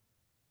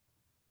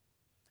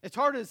 It's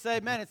harder to say,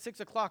 man, it's 6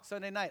 o'clock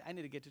Sunday night. I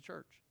need to get to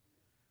church.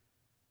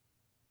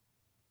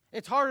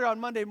 It's harder on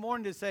Monday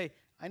morning to say,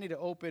 I need to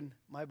open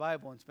my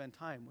Bible and spend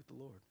time with the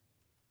Lord.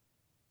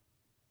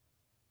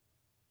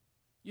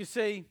 You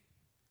see,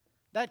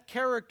 that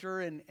character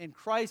and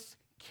Christ's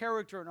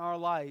character in our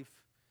life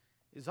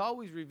is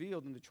always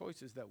revealed in the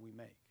choices that we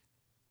make.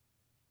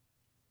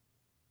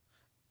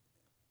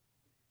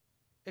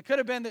 It could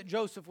have been that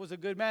Joseph was a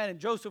good man, and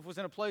Joseph was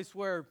in a place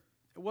where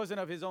it wasn't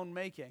of his own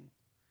making.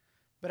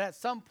 But at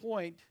some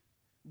point,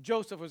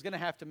 Joseph was going to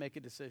have to make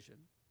a decision.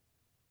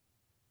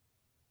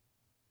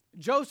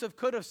 Joseph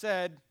could have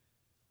said,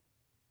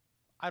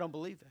 I don't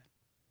believe that.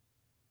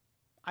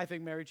 I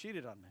think Mary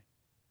cheated on me.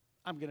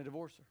 I'm going to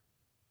divorce her.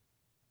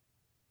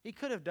 He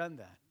could have done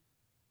that.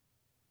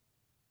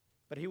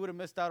 But he would have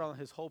missed out on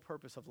his whole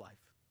purpose of life.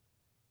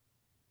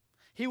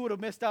 He would have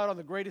missed out on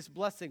the greatest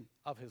blessing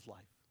of his life.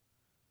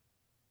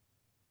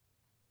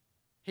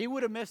 He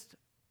would have missed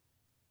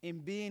in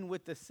being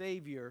with the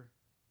Savior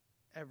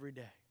every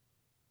day.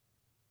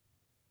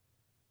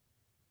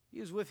 He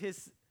was with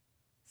his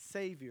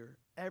Savior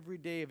every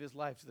day of his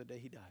life to the day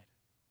he died.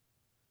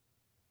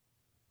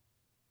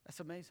 That's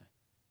amazing.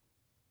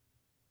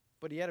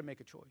 But he had to make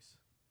a choice.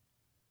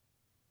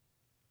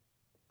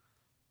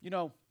 You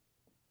know,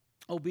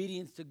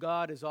 obedience to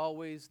God is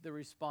always the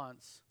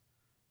response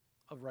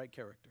of right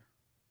character.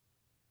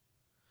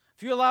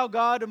 If you allow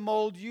God to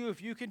mold you,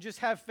 if you can just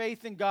have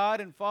faith in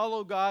God and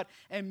follow God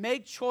and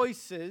make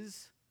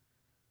choices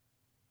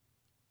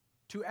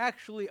to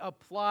actually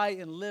apply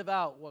and live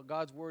out what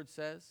God's Word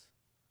says,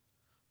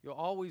 You'll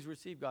always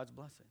receive God's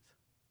blessings.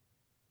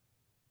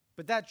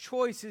 But that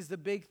choice is the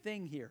big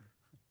thing here.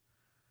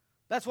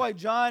 That's why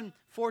John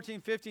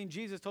 14:15,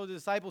 Jesus told the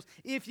disciples,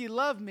 if ye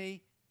love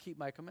me, keep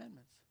my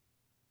commandments.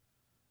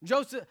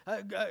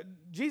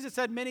 Jesus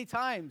said many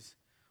times,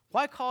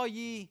 why call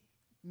ye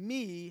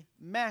me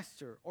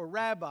master or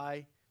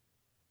rabbi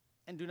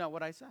and do not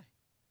what I say?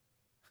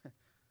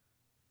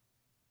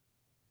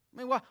 I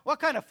mean, what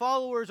kind of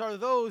followers are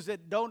those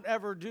that don't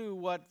ever do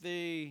what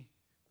the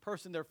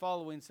person they're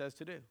following says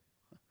to do?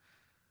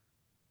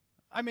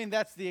 I mean,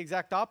 that's the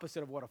exact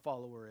opposite of what a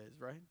follower is,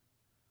 right?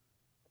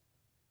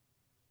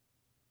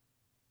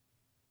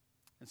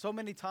 And so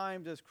many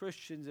times as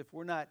Christians, if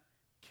we're not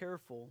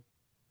careful,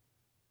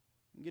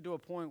 we get to a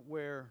point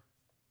where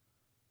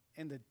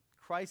in the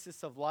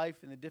crisis of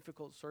life, in the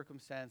difficult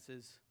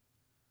circumstances,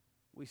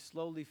 we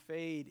slowly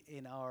fade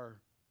in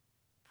our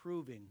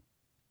proving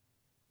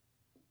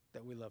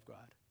that we love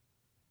God.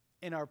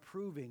 In our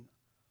proving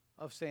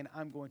of saying,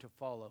 I'm going to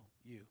follow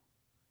you.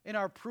 In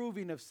our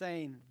proving of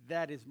saying,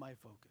 that is my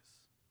focus.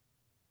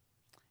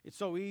 It's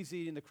so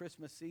easy in the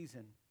Christmas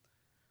season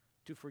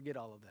to forget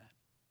all of that.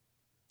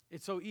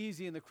 It's so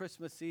easy in the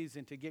Christmas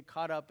season to get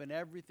caught up in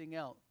everything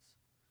else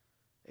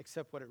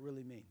except what it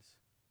really means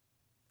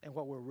and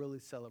what we're really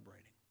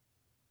celebrating.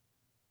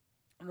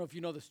 I don't know if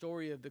you know the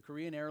story of the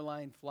Korean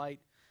airline flight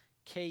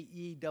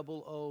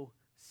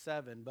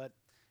KE007, but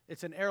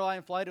it's an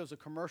airline flight. It was a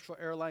commercial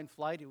airline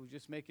flight. It was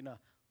just making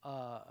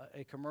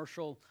a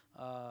commercial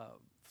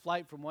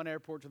flight from one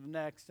airport to the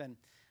next. And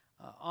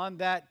on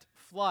that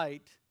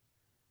flight,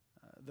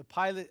 the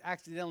pilot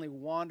accidentally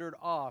wandered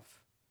off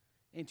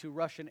into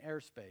Russian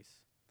airspace.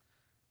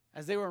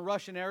 As they were in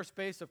Russian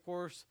airspace, of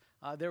course,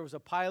 there was a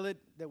pilot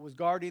that was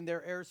guarding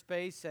their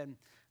airspace and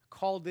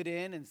called it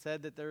in and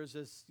said that there's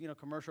this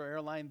commercial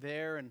airline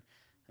there and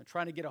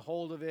trying to get a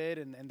hold of it,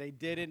 and they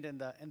didn't,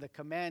 and the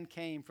command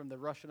came from the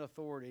Russian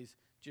authorities,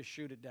 just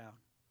shoot it down.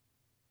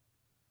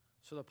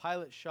 So the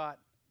pilot shot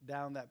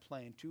down that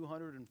plane.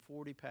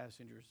 240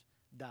 passengers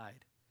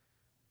died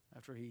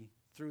after he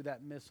threw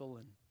that missile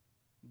and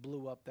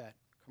blew up that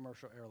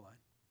commercial airline.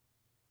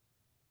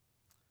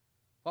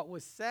 What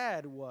was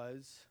sad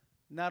was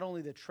not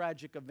only the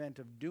tragic event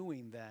of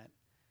doing that,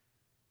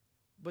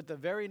 but the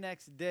very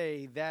next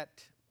day,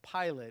 that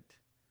pilot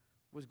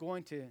was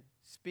going to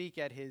speak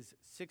at his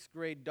 6th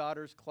grade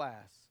daughter's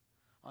class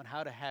on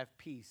how to have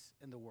peace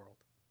in the world.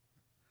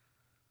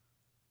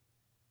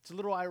 It's a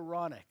little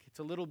ironic. It's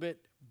a little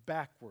bit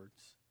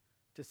backwards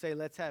to say,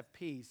 let's have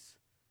peace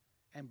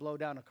and blow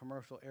down a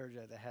commercial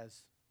airjet that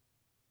has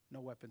no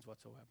weapons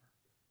whatsoever.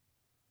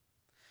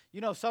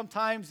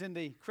 Sometimes in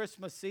the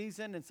Christmas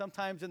season and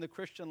sometimes in the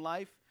Christian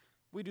life,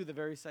 we do the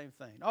very same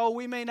thing. Oh,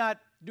 we may not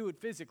do it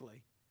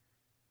physically,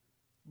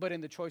 but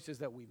in the choices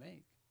that we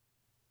make.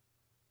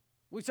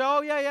 We say,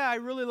 oh, yeah, I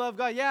really love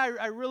God. Yeah,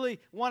 I really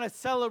want to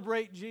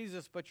celebrate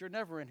Jesus, but you're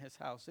never in his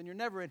house, and you're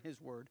never in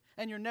his word,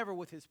 and you're never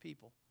with his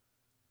people.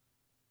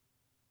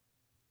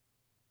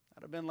 That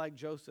would have been like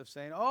Joseph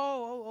saying,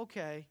 oh,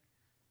 okay,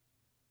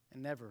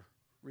 and never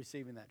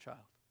receiving that child,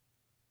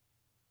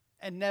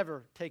 and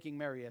never taking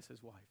Mary as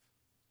his wife.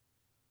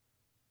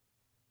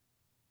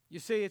 You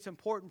see, it's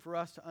important for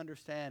us to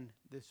understand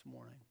this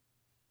morning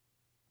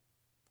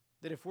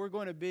that if we're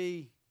going to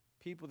be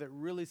people that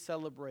really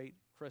celebrate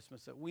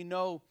Christmas, that we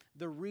know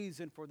the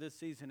reason for this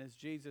season is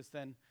Jesus,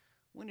 then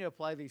we need to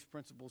apply these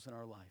principles in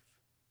our life.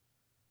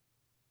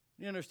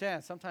 You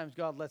understand, sometimes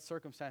God lets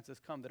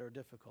circumstances come that are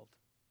difficult.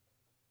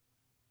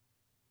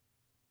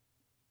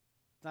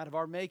 Not of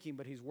our making,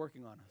 but he's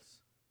working on us.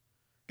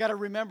 Got to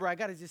remember, I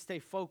got to just stay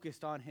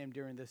focused on him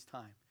during this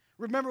time.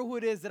 Remember who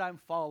it is that I'm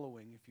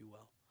following, if you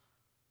will.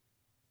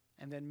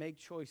 And then make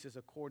choices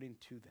according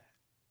to that.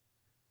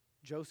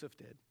 Joseph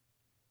did.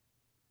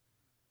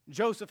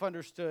 Joseph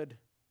understood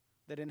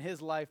that in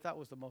his life, that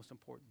was the most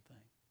important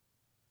thing.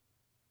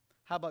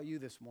 How about you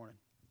this morning?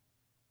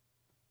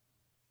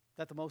 Is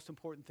that the most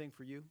important thing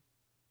for you?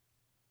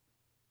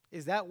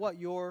 Is that what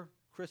your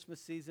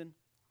Christmas season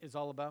is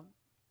all about?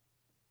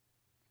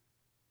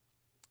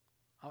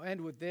 I'll end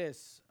with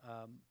this.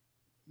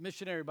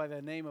 Missionary by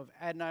the name of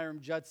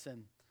Adoniram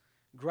Judson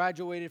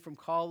graduated from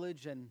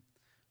college, and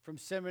from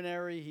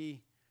seminary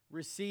he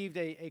received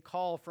a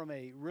call from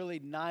a really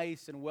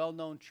nice and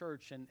well-known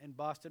church in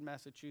Boston,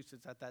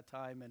 Massachusetts at that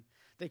time. And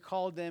they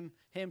called him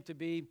to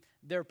be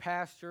their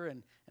pastor.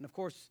 And of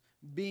course,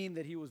 being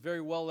that he was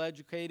very well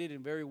educated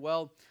and very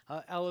well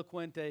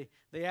eloquent, they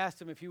asked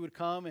him if he would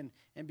come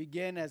and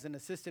begin as an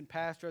assistant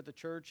pastor at the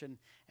church. And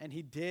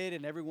he did,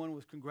 and everyone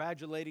was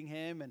congratulating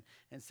him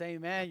and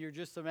saying, man, you're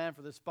just the man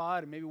for the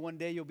spot, and maybe one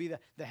day you'll be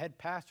the head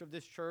pastor of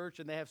this church,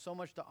 and they have so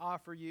much to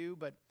offer you.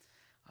 But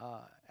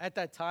at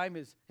that time,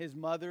 his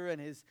mother and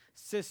his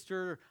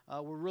sister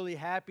were really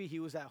happy. He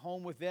was at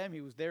home with them.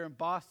 He was there in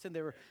Boston.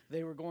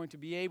 They were going to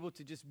be able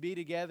to just be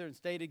together and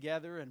stay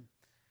together. And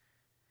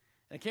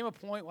it came a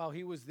point while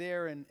he was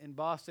there in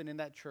Boston in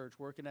that church,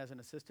 working as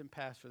an assistant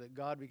pastor, that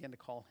God began to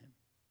call him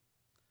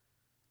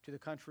to the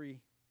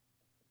country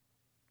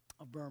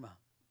of Burma.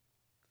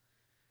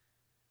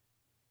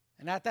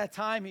 And at that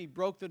time, he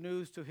broke the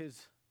news to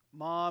his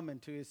mom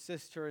and to his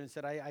sister and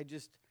said, I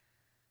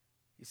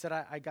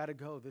got to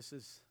go. This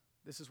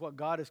is what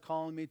God is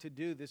calling me to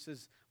do. This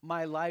is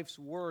my life's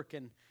work.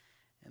 And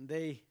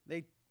they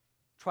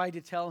tried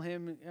to tell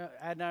him,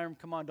 Adoniram,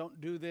 come on,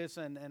 don't do this.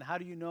 And how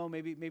do you know?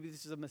 Maybe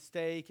this is a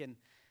mistake. And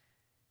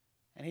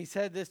he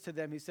said this to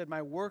them. He said,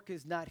 my work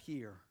is not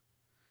here.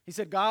 He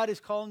said, God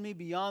is calling me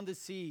beyond the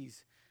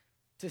seas.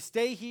 To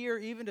stay here,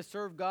 even to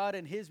serve God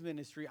and his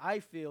ministry, I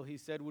feel, he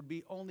said, would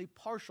be only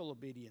partial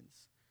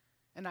obedience.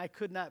 And I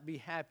could not be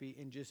happy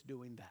in just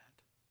doing that.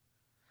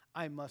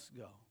 I must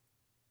go.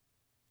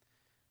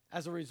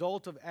 As a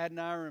result of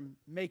Adoniram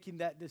making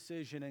that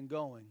decision and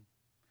going,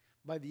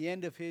 by the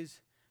end of his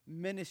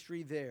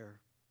ministry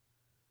there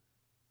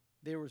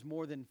was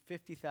more than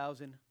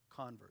 50,000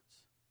 converts.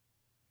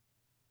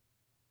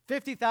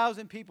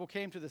 50,000 people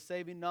came to the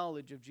saving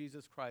knowledge of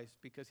Jesus Christ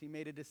because he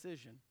made a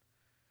decision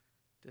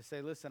to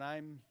say, listen,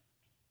 I'm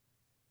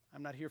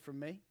not here for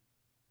me.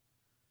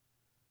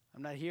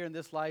 I'm not here in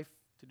this life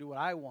to do what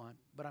I want,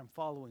 but I'm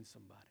following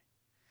somebody.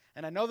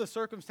 And I know the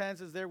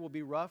circumstances there will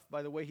be rough.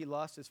 By the way, he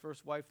lost his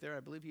first wife there.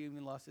 I believe he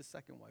even lost his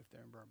second wife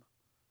there in Burma.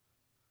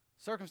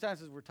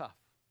 Circumstances were tough,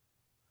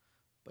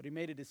 but he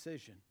made a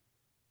decision.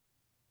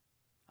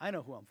 I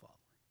know who I'm following.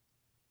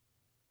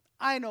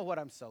 I know what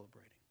I'm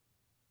celebrating.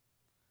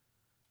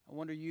 I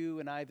wonder you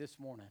and I this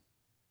morning,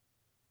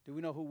 do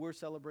we know who we're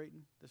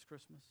celebrating this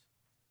Christmas?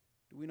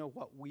 Do we know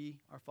what we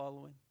are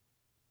following?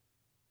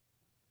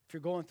 If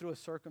you're going through a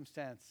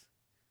circumstance,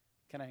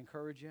 can I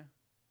encourage you?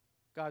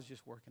 God's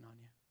just working on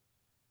you.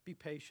 Be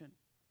patient.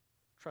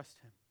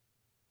 Trust him.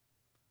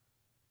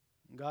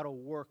 And God will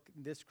work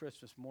this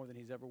Christmas more than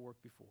he's ever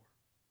worked before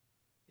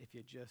if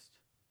you just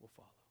will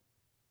follow.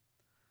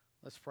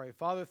 Let's pray.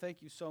 Father,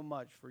 thank you so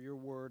much for your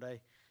word. I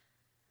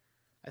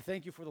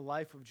thank you for the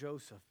life of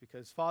Joseph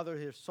because, Father,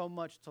 there's so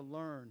much to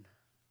learn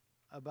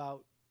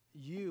about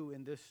you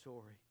in this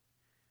story.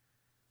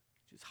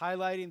 Just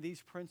highlighting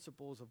these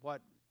principles of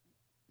what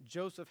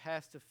Joseph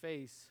has to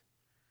face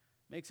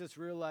makes us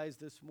realize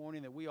this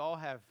morning that we all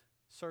have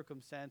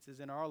circumstances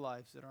in our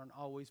lives that aren't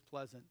always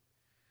pleasant.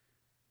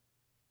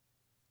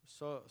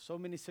 So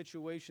many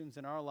situations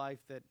in our life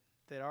that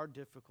are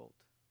difficult,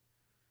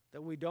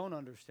 that we don't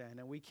understand,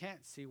 and we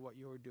can't see what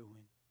you're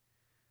doing.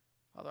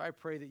 Father, I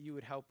pray that you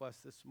would help us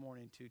this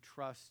morning to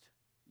trust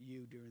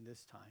you during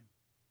this time,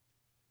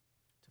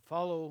 to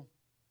follow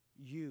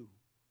you.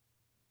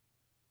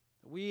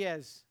 We,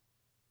 as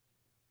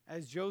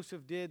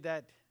Joseph did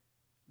that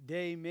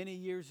day many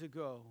years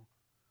ago,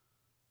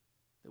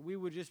 that we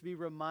would just be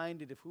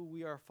reminded of who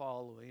we are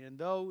following. And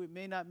though it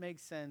may not make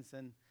sense,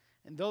 and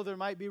though there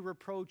might be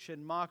reproach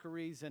and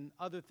mockeries and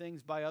other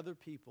things by other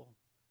people,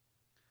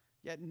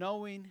 yet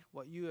knowing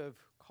what you have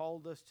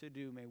called us to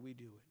do, may we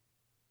do it.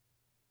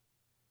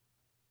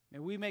 May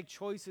we make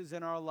choices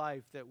in our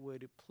life that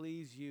would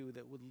please you,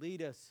 that would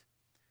lead us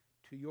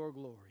to your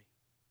glory.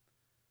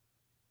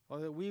 Or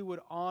that we would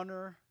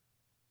honor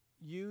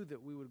you,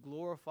 that we would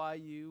glorify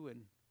you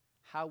in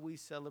how we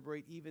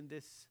celebrate even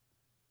this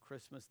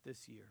Christmas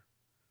this year.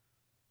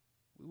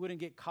 We wouldn't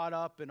get caught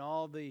up in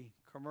all the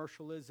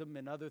commercialism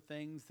and other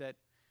things that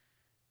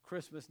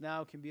Christmas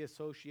now can be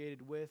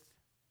associated with.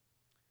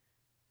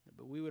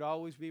 But we would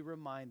always be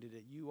reminded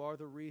that you are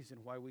the reason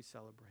why we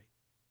celebrate.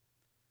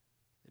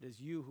 It is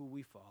you who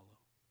we follow.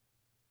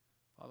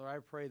 Father, I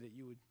pray that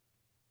you would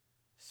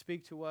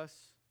speak to us,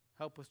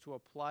 help us to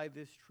apply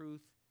this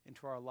truth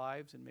into our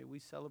lives, and may we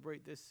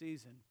celebrate this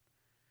season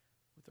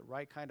with the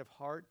right kind of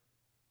heart,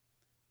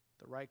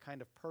 the right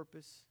kind of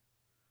purpose,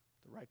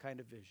 the right kind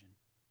of vision.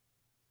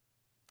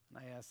 And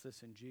I ask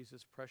this in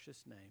Jesus'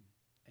 precious name.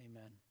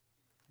 Amen.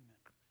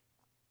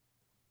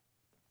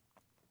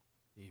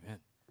 Amen. Amen.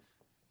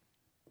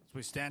 As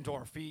we stand to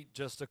our feet,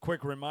 just a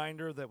quick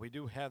reminder that we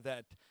do have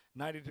that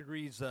 90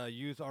 Degrees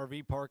Youth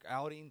RV Park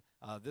outing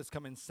this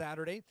coming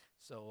Saturday.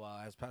 So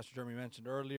as Pastor Jeremy mentioned earlier,